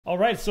All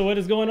right, so what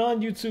is going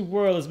on, YouTube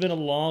world? It's been a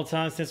long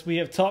time since we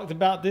have talked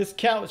about this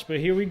couch, but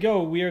here we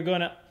go. We are going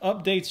to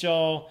update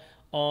y'all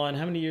on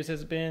how many years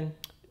has it been?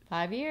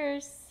 5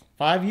 years.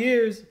 5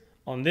 years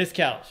on this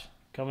couch.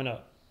 Coming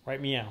up.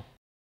 Right meow.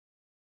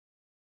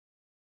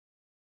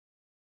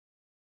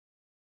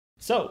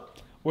 So,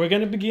 we're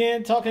going to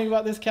begin talking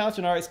about this couch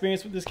and our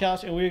experience with this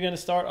couch, and we're going to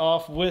start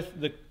off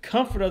with the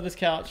comfort of this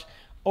couch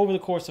over the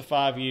course of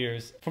 5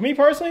 years. For me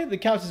personally, the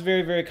couch is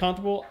very, very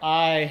comfortable.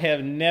 I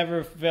have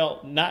never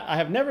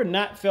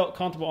not felt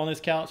comfortable on this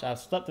couch. I've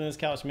slept on this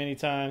couch many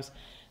times.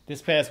 This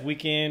past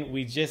weekend,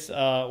 we just,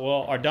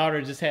 our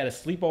daughter just had a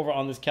sleepover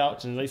on this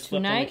couch, and they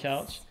slept on the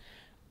couch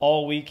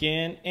all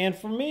weekend. And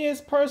for me, I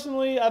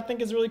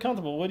think it's really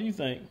comfortable. What do you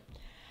think?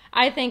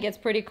 I think it's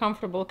pretty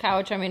comfortable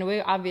couch. I mean,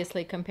 we're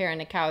obviously comparing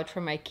a couch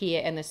from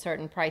IKEA and a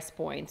certain price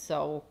point.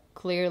 So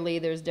clearly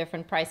there's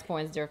different price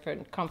points,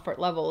 different comfort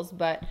levels.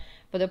 But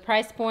for the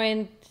price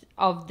point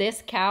of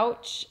this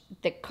couch,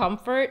 the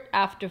comfort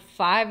after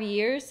 5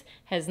 years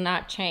has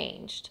not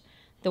changed.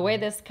 The way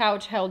this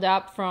couch held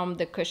up from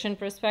the cushion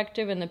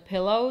perspective and the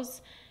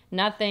pillows,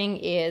 nothing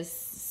is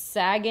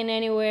sagging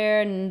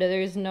anywhere, and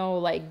there's no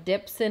like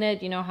dips in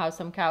it. You know how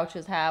some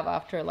couches have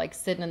after like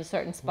sitting in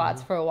certain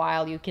spots for a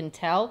while, you can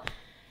tell.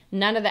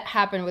 None of that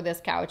happened with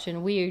this couch,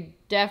 and we're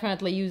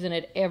definitely using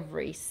it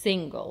every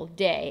single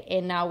day.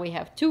 And now we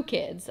have 2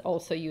 kids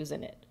also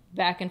using it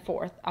back and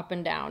forth, up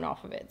and down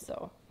off of it.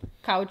 So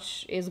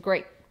couch is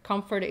great.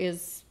 Comfort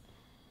is,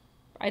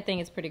 I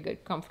think it's pretty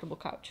good, comfortable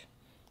couch.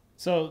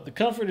 So the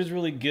comfort is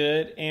really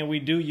good, and we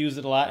do use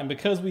it a lot. And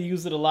because we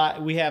use it a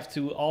lot, we have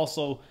to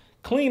also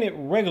clean it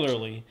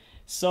regularly.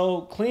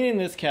 So cleaning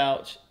this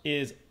couch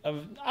is,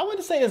 I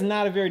wouldn't say it's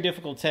not a very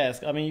difficult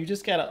task. I mean, you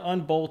just got to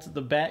unbolt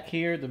the back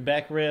here, the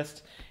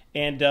backrest,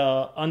 and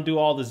undo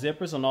all the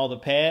zippers on all the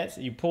pads.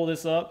 You pull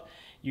this up,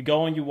 you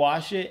go and you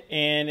wash it,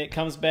 and it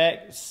comes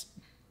back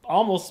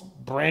almost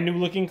brand new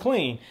looking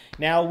clean.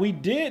 Now, we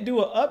did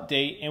do an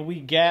update, and we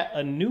got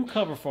a new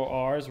cover for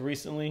ours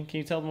recently. Can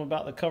you tell them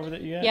about the cover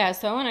that you got? Yeah,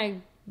 so I want to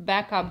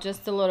back up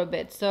just a little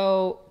bit.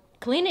 So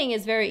cleaning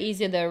is very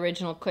easy, the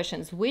original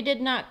cushions. We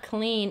did not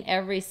clean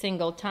every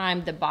single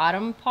time the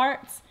bottom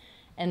parts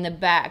and the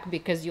back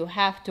because you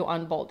have to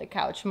unbolt the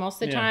couch.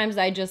 Most of the times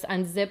I just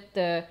unzip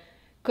the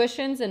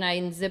cushions and I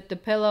unzip the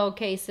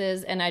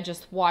pillowcases and I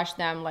just wash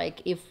them.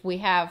 Like if we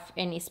have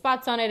any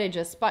spots on it, I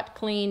just spot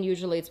clean.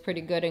 Usually it's pretty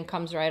good and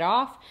comes right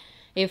off.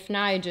 If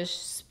not, I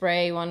just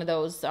spray one of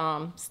those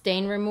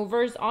stain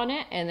removers on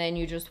it and then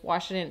you just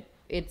wash it.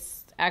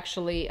 It's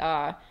actually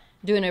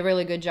doing a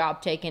really good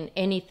job taking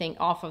anything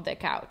off of the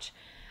couch.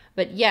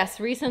 But yes,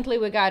 recently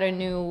we got a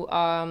new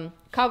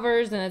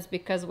covers, and it's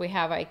because we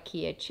have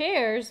IKEA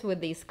chairs with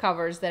these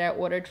covers that I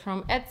ordered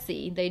from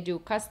Etsy. They do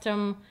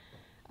custom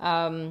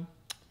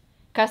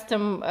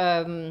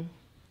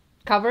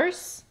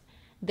covers.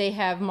 They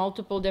have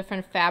multiple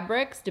different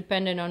fabrics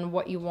depending on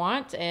what you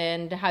want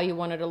and how you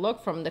want it to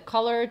look, from the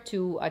color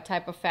to a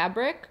type of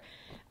fabric.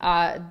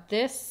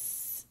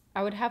 This,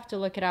 I would have to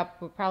look it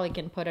up. We probably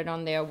can put it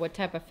on there what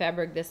type of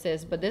fabric this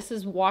is, but this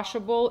is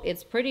washable.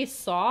 It's pretty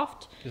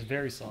soft. It's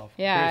very soft.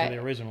 Yeah. Compared to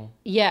the original.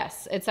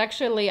 Yes, it's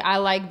actually, I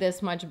like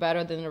this much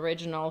better than the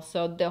original.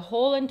 So the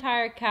whole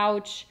entire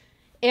couch,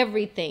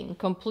 everything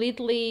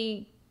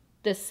completely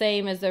the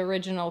same as the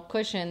original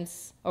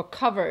cushions or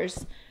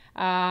covers.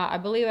 I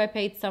believe I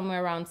paid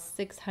somewhere around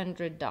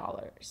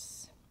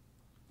 $600.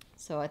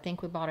 So I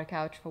think we bought a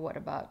couch for what,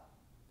 about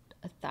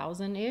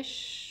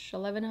 $1,000-ish,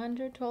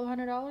 $1,100,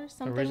 $1,200,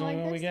 something originally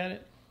like when this. we got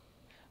it?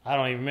 I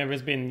don't even remember.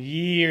 It's been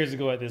years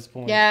ago at this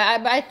point.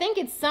 Yeah, I think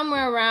it's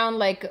somewhere around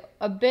like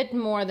a bit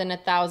more than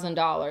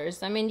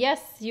 $1,000. I mean,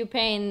 yes, you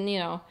paying, you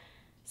know,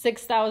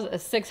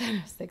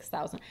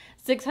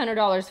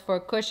 $600 for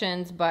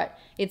cushions, but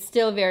it's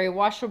still very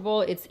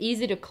washable. It's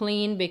easy to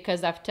clean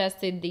because I've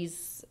tested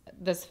this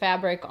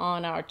fabric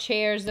on our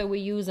chairs that we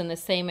use in the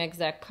same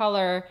exact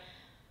color.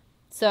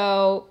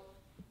 So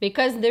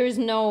because there's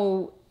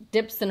no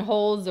dips and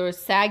holes or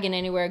sagging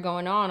anywhere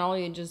going on, all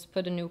you just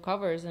put in new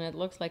covers and it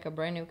looks like a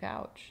brand new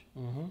couch.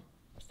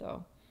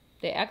 So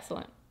they're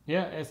excellent.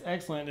 Yeah, it's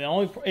excellent. The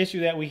only issue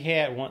that we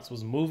had once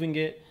was moving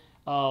it.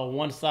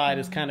 One side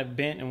is kind of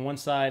bent and one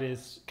side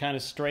is kind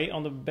of straight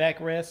on the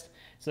backrest.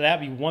 So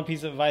that'd be one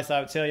piece of advice I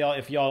would tell y'all.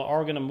 If y'all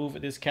are going to move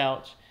at this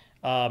couch,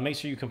 make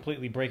sure you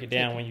completely break it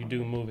down when you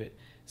do move it.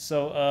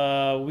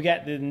 So we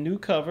got the new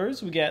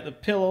covers. We got the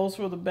pillows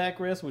for the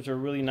backrest, which are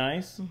really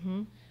nice.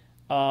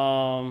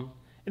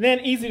 And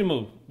then easy to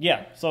move.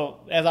 Yeah,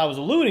 so as I was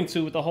alluding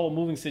to with the whole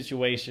moving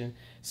situation,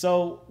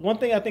 so one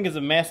thing I think is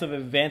a massive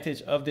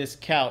advantage of this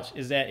couch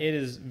is that it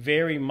is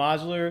very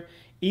modular,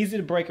 easy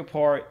to break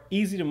apart,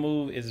 easy to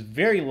move, it's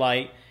very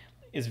light,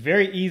 it's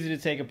very easy to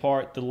take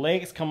apart. The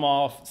legs come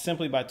off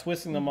simply by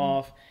twisting them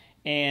off.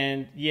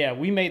 And yeah,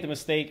 we made the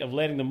mistake of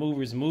letting the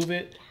movers move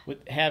it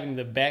with having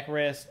the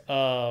backrest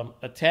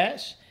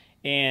attached.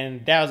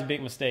 And that was a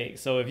big mistake.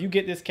 So if you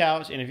get this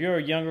couch, and if you're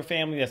a younger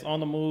family that's on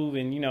the move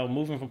and, you know,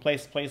 moving from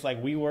place to place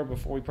like we were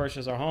before we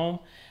purchased our home,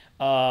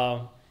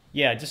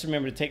 yeah, just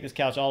remember to take this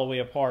couch all the way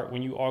apart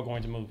when you are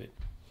going to move it.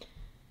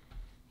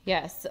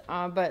 Yes,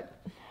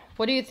 but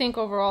what do you think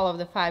overall of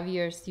the 5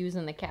 years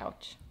using the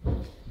couch?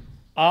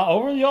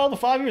 Overall, the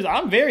 5 years,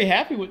 I'm very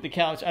happy with the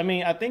couch. I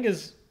mean, I think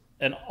it's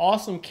an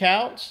awesome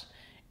couch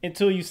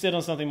until you sit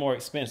on something more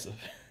expensive.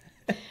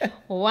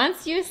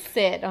 Once you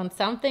sit on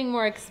something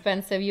more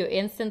expensive, you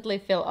instantly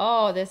feel,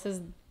 oh,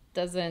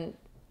 doesn't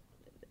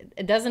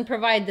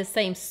provide the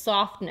same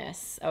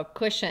softness or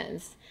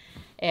cushions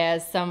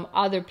as some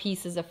other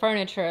pieces of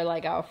furniture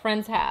like our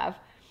friends have.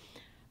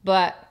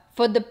 But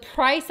for the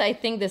price, I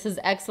think this is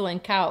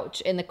excellent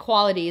couch, and the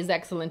quality is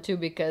excellent too,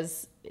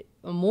 because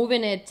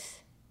moving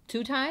it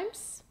 2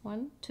 times,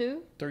 1,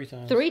 2, 3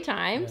 times, 3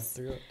 times,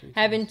 yeah, 3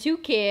 having 2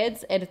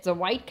 kids, and it's a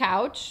white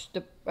couch.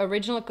 The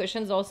original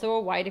cushions also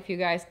are white. If you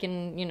guys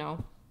can,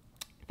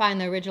 find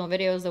the original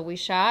videos that we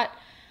shot,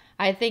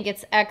 I think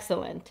it's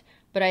excellent.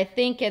 But I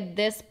think at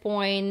this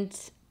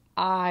point,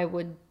 I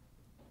would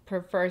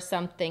prefer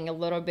something a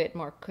little bit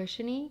more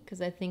cushiony,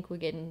 because I think we're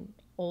getting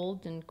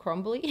old and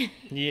crumbly.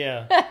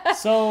 Yeah.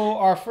 So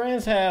our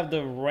friends have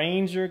the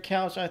Ranger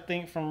couch, I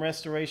think, from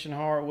Restoration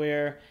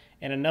Hardware.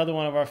 And another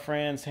one of our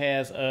friends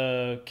has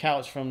a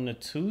couch from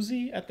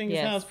Natuzzi, I think is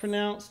how it's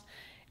pronounced.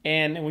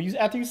 And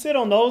after you sit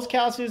on those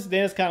couches,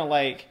 then it's kind of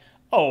like,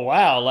 oh,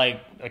 wow,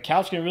 like a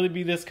couch can really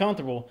be this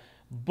comfortable.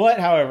 But,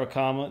 however,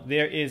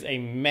 there is a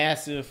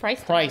massive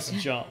price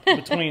jump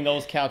between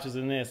those couches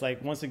and this.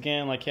 Like, once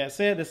again, like Kat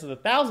said, this is a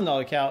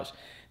 $1,000 couch.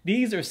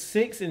 These are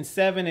 $6,000 and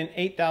 $7,000 and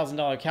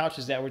 $8,000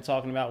 couches that we're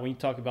talking about when you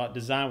talk about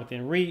design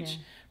within reach,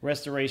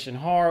 Restoration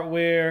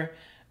Hardware.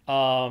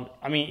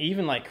 I mean,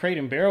 even like crate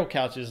and barrel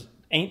couches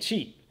ain't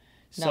cheap.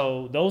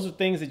 So those are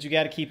things that you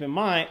got to keep in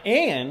mind.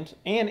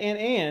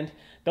 And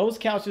those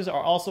couches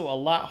are also a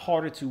lot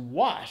harder to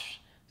wash.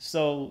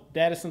 So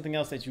that is something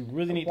else that you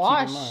really need to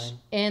keep in mind.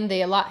 And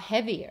they're a lot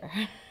heavier.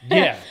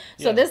 Yeah.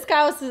 So this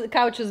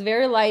couch is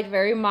very light,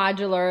 very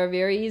modular,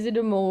 very easy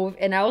to move.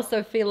 And I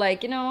also feel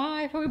like,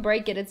 if we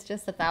break it, it's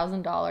just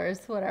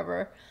 $1,000,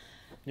 whatever.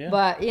 Yeah.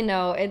 But,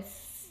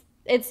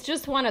 it's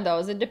just one of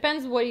those. It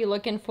depends what you're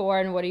looking for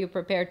and what are you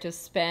prepared to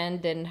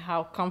spend and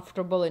how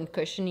comfortable and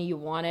cushiony you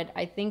want it.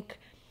 I think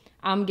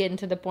I'm getting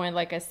to the point,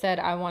 like I said,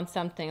 I want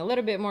something a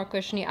little bit more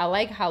cushiony. I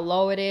like how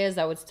low it is.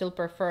 I would still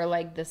prefer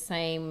like the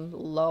same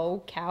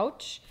low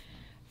couch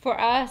for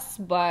us,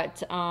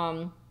 but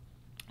I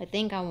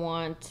think I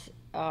want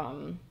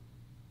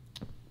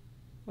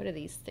what are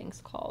these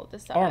things called? The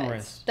sides.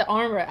 Armrest. The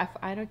armrest.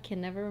 I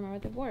can never remember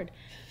the word.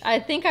 I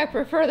think I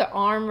prefer the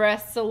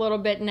armrests a little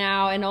bit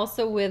now, and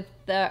also with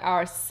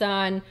our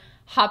son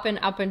hopping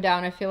up and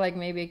down, I feel like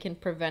maybe it can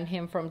prevent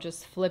him from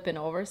just flipping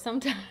over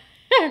sometimes.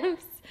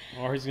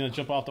 Or he's going to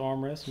jump off the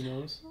armrest, who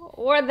knows?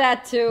 Or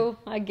that too,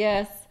 I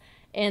guess.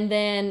 And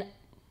then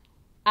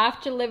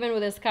after living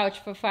with this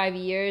couch for 5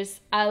 years,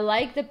 I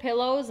like the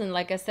pillows, and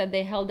like I said,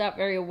 they held up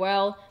very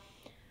well.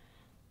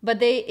 But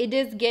it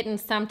is getting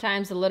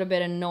sometimes a little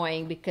bit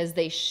annoying because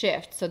they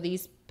shift. So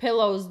these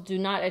pillows do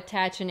not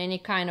attach in any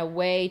kind of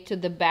way to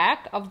the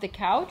back of the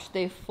couch.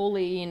 They're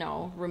fully,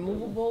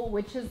 removable,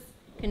 which is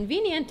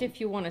convenient if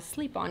you want to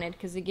sleep on it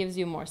because it gives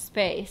you more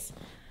space.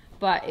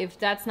 But if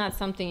that's not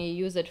something you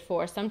use it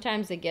for,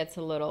 sometimes it gets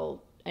a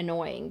little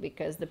annoying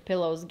because the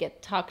pillows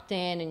get tucked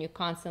in and you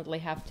constantly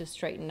have to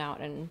straighten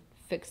out and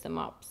fix them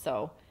up.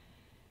 So,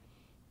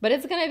 but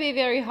it's going to be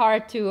very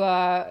hard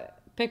to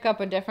pick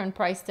up a different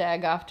price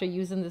tag after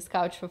using this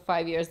couch for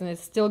 5 years, and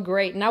it's still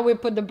great. Now we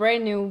put the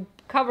brand new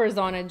covers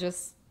on it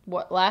just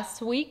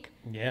last week.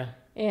 Yeah.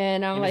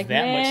 And I'm like, it's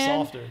that man,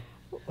 much softer.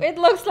 It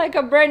looks like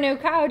a brand new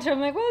couch.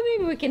 I'm like, well,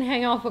 maybe we can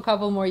hang off a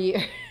couple more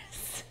years.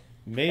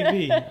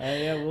 Maybe.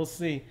 Yeah, we'll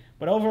see.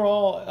 But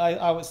overall,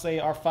 I would say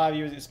our 5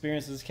 years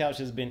experience with this couch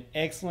has been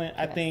excellent.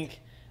 Yes. I think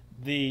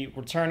the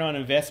return on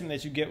investment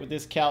that you get with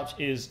this couch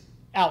is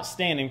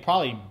outstanding,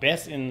 probably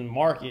best in the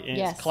market in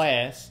its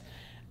class.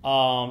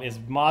 It's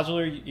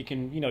modular. You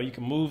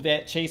can move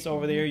that chase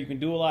over there. You can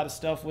do a lot of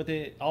stuff with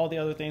it. All the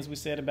other things we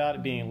said about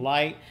it being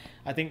light.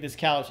 I think this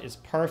couch is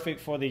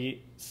perfect for the,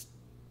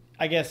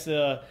 I guess,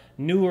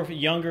 newer,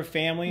 younger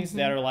families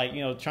that are like,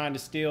 trying to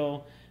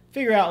still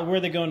figure out where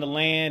they're going to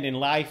land in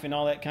life and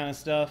all that kind of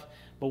stuff.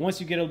 But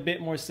once you get a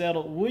bit more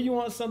settled, will you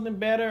want something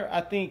better?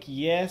 I think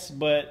yes,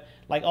 but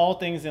like all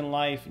things in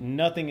life,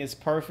 nothing is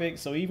perfect.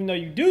 So even though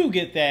you do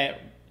get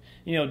that,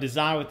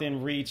 design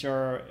within reach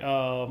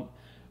or,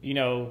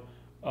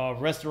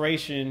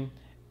 restoration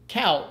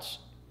couch,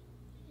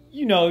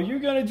 you're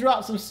going to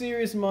drop some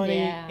serious money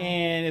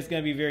and it's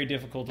going to be very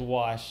difficult to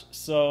wash.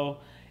 So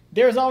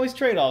there's always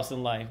trade-offs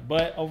in life.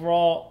 But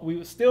overall, we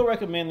would still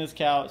recommend this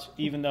couch,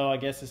 even though I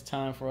guess it's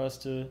time for us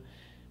to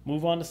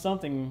move on to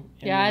something.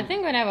 Yeah, I think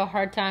I'm going to have a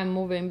hard time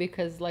moving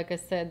because, like I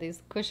said,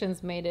 these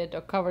cushions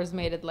covers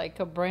made it like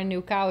a brand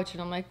new couch.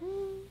 And I'm like,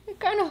 it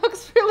kind of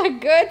looks really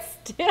good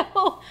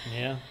still.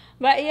 Yeah.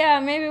 But yeah,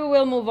 maybe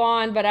we'll move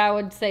on. But I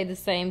would say the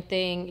same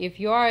thing.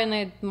 If you are on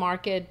the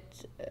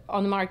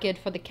market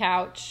for the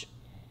couch,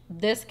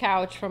 this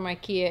couch from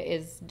IKEA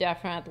is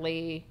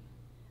definitely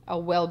a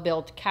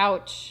well-built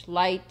couch,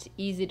 light,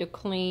 easy to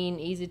clean,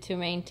 easy to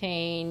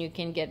maintain. You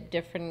can get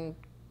different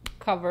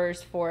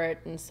covers for it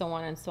and so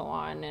on and so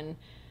on. And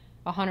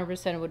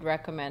 100% would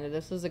recommend it.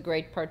 This is a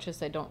great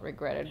purchase. I don't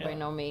regret it by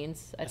no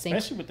means.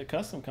 Especially with the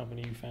custom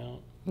company you found.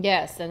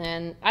 Yes, and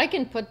then I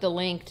can put the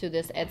link to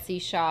this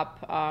Etsy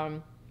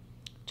shop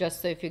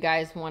just so if you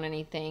guys want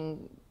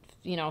anything,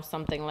 you know,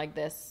 something like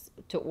this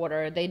to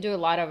order. They do a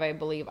lot of, I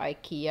believe,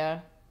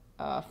 IKEA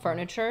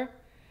furniture.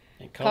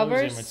 And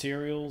colors and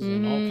materials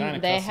and all kind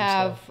of They custom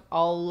have stuff.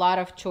 a lot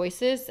of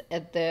choices.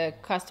 The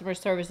customer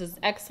service is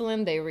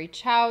excellent. They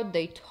reach out,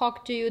 they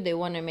talk to you, they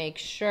want to make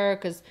sure,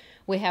 because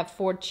we have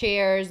 4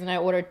 chairs and I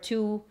ordered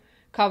 2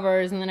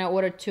 covers and then I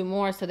ordered 2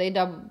 more, so they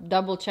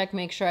double check,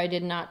 make sure I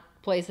did not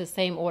place the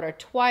same order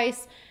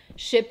twice.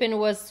 Shipping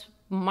was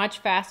much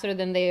faster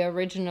than they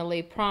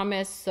originally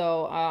promised,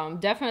 so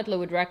definitely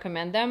would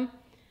recommend them.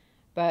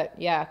 But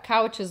yeah,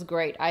 couch is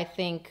great. I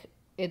think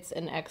it's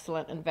an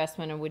excellent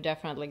investment, and we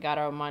definitely got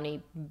our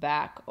money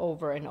back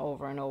over and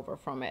over and over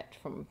from it.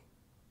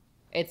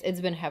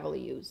 It's been heavily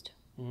used.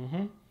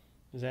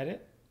 Is that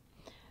it?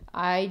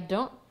 I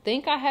don't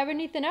think I have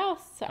anything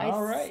else. All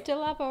I right.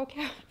 still have our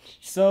couch.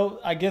 So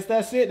I guess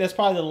that's it. That's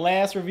probably the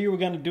last review we're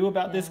going to do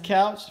about this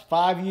couch.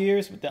 5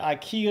 years with the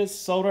IKEA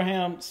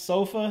Söderham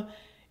Sofa.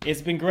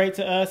 It's been great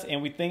to us,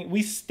 and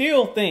we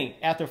still think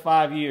after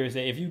 5 years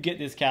that if you get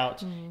this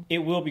couch, it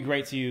will be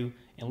great to you.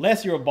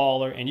 Unless you're a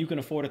baller and you can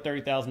afford a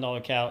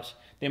 $30,000 couch,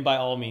 then by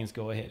all means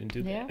go ahead and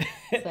do that.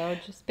 Yeah. So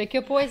just pick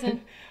your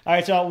poison. All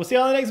right, y'all. We'll see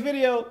you on the next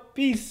video.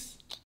 Peace.